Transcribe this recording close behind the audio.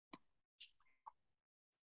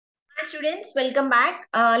Hi students, welcome back.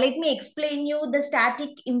 Let me explain you the static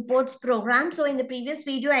imports program. So in the previous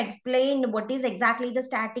video, I explained what is exactly the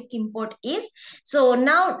static import is. So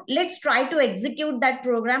now let's try to execute that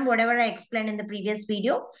program, whatever I explained in the previous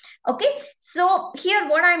video. Okay, so here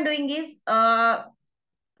what I'm doing is,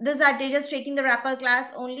 this are just taking the wrapper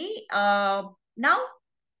class only. Now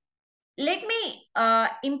let me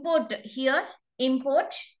import here,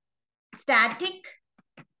 import static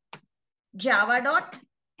java.lang.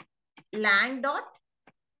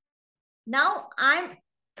 Now I'm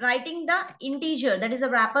writing the integer, that is a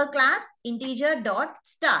wrapper class, integer dot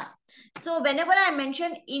star. So whenever I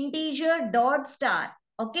mention integer dot star,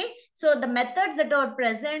 okay, so the methods that are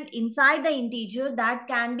present inside the integer that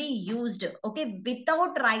can be used, okay,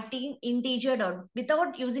 without writing integer dot,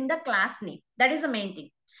 without using the class name. That is the main thing.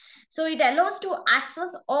 So it allows to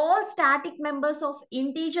access all static members of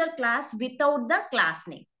integer class without the class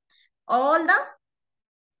name. All the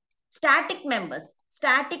static members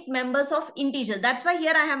of integer. That's why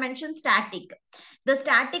here I have mentioned static. The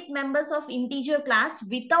static members of integer class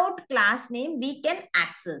without class name we can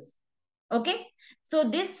access. Okay, so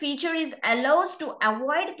this feature is allows to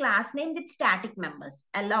avoid class name with static members,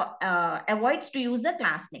 avoids to use the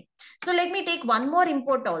class name. So let me take one more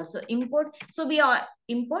import also. Import, so we are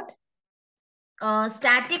import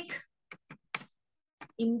static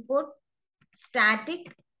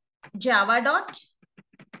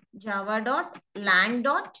java.lang.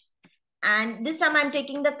 And this time I'm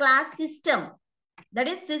taking the class system, that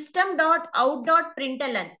is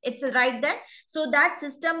system.out.println. It's right there. So that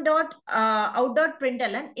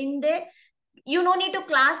system.out.println, in there you no need to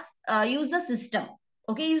class use the system.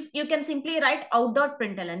 Okay, you can simply write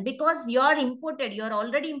out.println because you're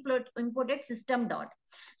already imported system dot.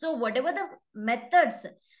 So whatever the methods,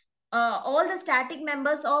 all the static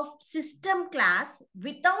members of system class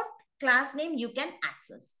without class name you can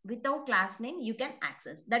access. Without class name you can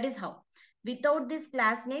access. That is how. Without this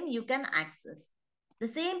class name you can access. The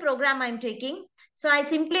same program I'm taking. So I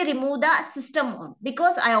simply remove the system one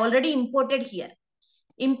because I already imported here.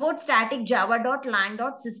 Import static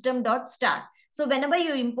java.lang.system.star. So whenever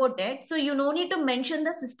you import it, so you no need to mention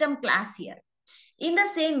the system class here. In the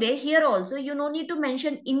same way, here also you no need to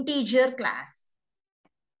mention integer class.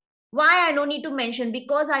 Why I don't need to mention?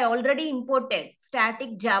 Because I already imported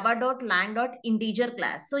static java.lang.integer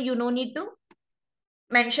class. So you no need to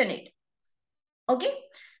mention it. Okay.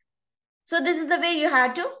 So this is the way you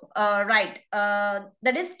have to write.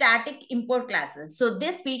 That is static import classes. So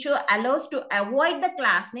this feature allows to avoid the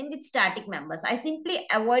class name with static members. I simply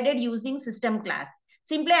avoided using system class.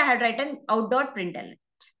 Simply I had written out.println.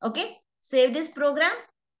 Okay. Save this program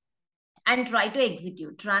and try to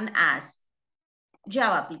execute. Run as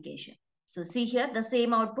Java application. So see here the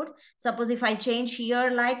same output. Suppose if I change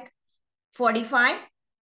here like 45,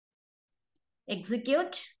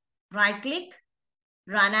 execute, right click,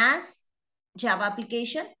 run as Java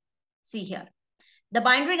application. See here. The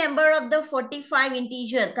binary number of the 45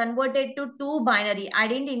 integer converted to 2 binary. I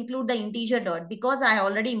didn't include the integer dot because I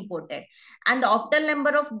already imported. And the octal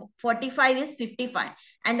number of 45 is 55.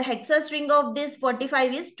 And the hexa string of this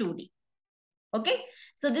 45 is 2D. Okay,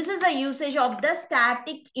 so this is the usage of the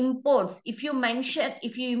static imports. If you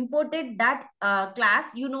imported that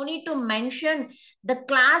class, you no need to mention the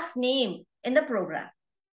class name in the program.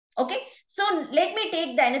 Okay, so let me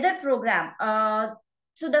take the another program.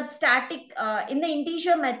 So the static in the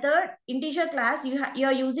integer method, integer class, you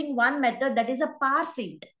are using one method that is a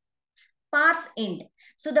parseInt. ParseInt.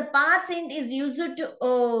 So the parseInt is used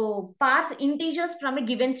to parse integers from a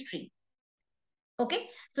given string. Okay,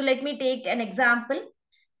 so let me take an example.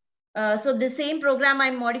 So the same program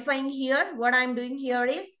I'm modifying here. What I'm doing here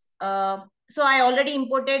is, so I already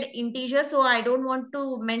imported integer, so I don't want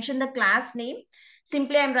to mention the class name.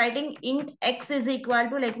 Simply I'm writing int x is equal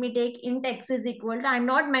to, let me take int x is equal to, I'm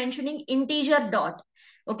not mentioning integer dot.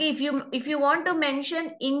 Okay, if you want to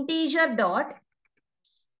mention integer dot,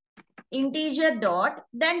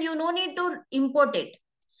 then you no need to import it.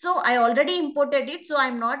 So I already imported it, so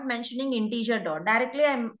I'm not mentioning integer dot. Directly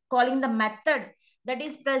I'm calling the method that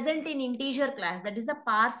is present in integer class, that is a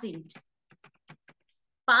parseInt.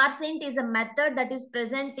 ParseInt is a method that is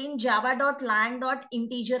present in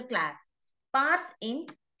java.lang.integer class. ParseInt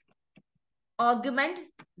argument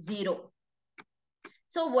 0.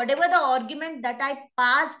 So whatever the argument that I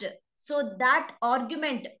passed, so that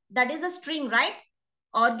argument, that is a string, right?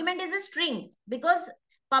 Argument is a string because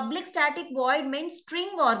public static void means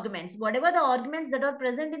string arguments. Whatever the arguments that are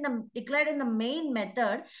present in the declared in the main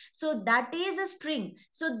method, so that is a string.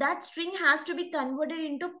 So that string has to be converted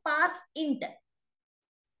into parseInt.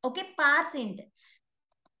 Okay, parseInt.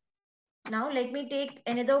 Now let me take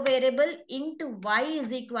another variable int y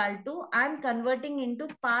is equal to, I'm converting into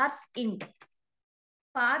parse int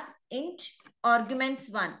arguments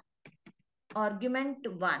 1. Argument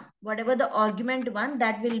 1. Whatever the argument 1,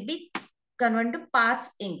 that will be converted to parse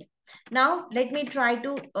int. Now let me try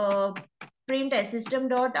to print a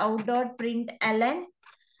system.out.println.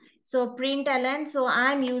 So println, so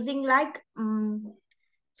I'm using like,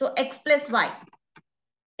 so x plus y.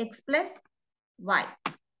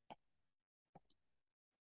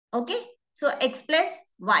 Okay, so x plus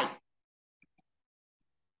y.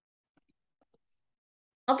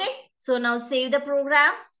 Okay, so now save the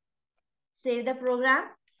program.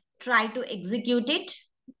 Try to execute it.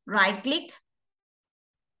 Right click,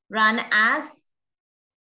 run as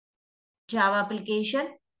Java application.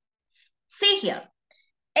 See here,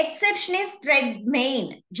 exception is thread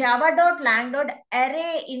main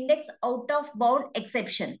java.lang.array index out of bound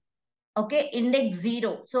exception. Okay, index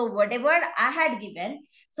 0. So whatever I had given,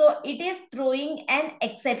 so it is throwing an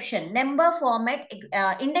exception, number format,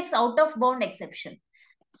 index out of bound exception.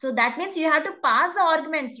 So that means you have to pass the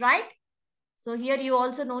arguments, right? So here you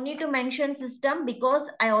also no need to mention system because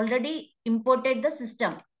I already imported the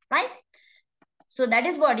system, right? So that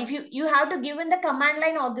is what, if you have to give in the command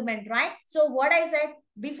line argument, right? So what I said,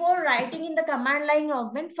 before writing in the command line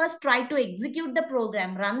argument, first try to execute the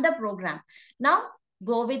program, run the program. Now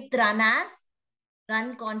go with run as,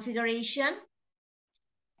 run configuration.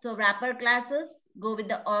 So wrapper classes, go with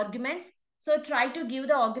the arguments. So try to give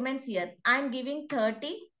the arguments here. I'm giving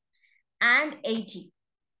 30 and 80.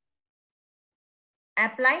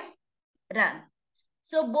 Apply, run.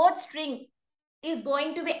 So both string is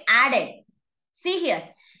going to be added. See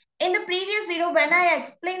here, in the previous video, when I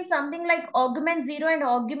explained something like argument 0 and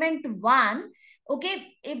argument 1,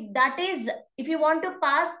 okay, if you want to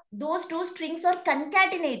pass, those two strings are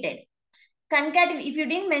concatenated. If you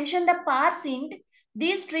didn't mention the parse int,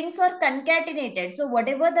 these strings are concatenated. So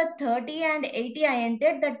whatever the 30 and 80 I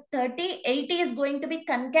entered, that 30, 80 is going to be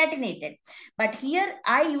concatenated. But here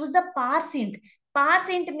I use the parse int. Parse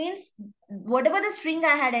int means whatever the string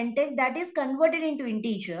I had entered, that is converted into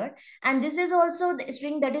integer. And this is also the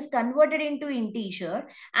string that is converted into integer.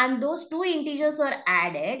 And those two integers are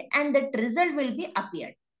added and that result will be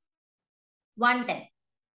appeared. 110.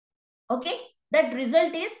 Okay, that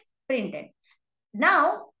result is printed.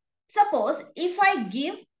 Now, suppose if I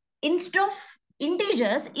give, instead of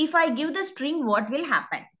integers, if I give the string, what will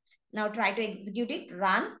happen? Now try to execute it,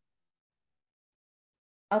 run.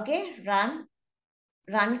 Okay, run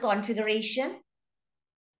configuration.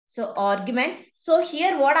 So arguments. So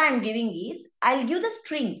here what I am giving is, I'll give the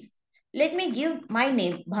strings. Let me give my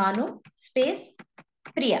name, Bhanu space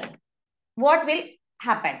Priya. What will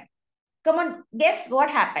happen? Come on, guess what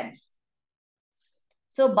happens.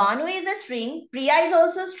 So Bhanu is a string, Priya is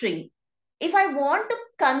also string. If I want to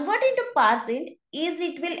convert into parse int,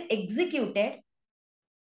 it will executed.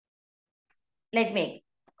 Let me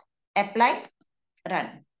apply,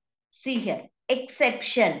 run. See here,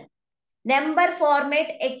 exception. Number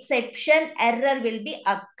format exception error will be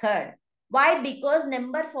occurred. Why? Because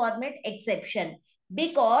number format exception.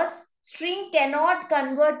 Because string cannot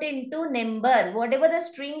convert into number. Whatever the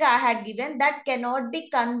string I had given, that cannot be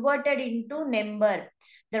converted into number.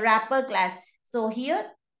 The wrapper class. So here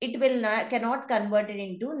it will not, cannot convert it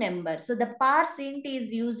into number. So the parse int is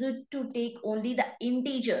used to take only the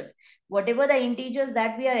integers. Whatever the integers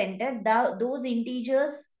that we are entered, those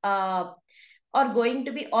integers are going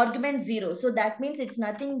to be argument 0. So that means it's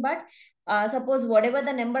nothing but, suppose whatever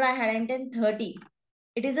the number I had entered, 30.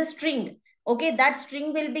 It is a string. Okay, that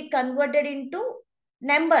string will be converted into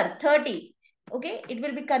number 30. Okay, it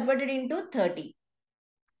will be converted into 30.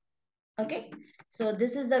 Okay, so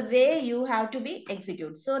this is the way you have to be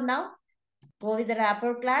executed. So now go with the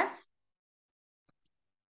wrapper class,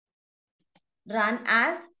 run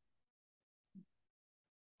as,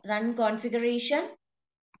 run configuration,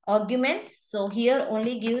 arguments. So here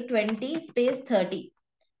only give 20 space 30.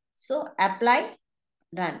 So apply,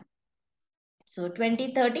 run. So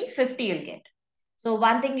 20, 30, 50 you'll get. So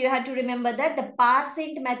one thing you have to remember, that the parse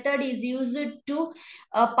int method is used to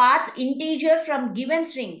parse integer from given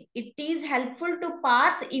string. It is helpful to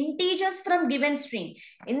parse integers from given string.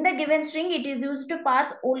 In the given string, it is used to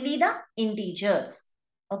parse only the integers.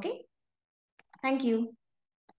 Okay. Thank you.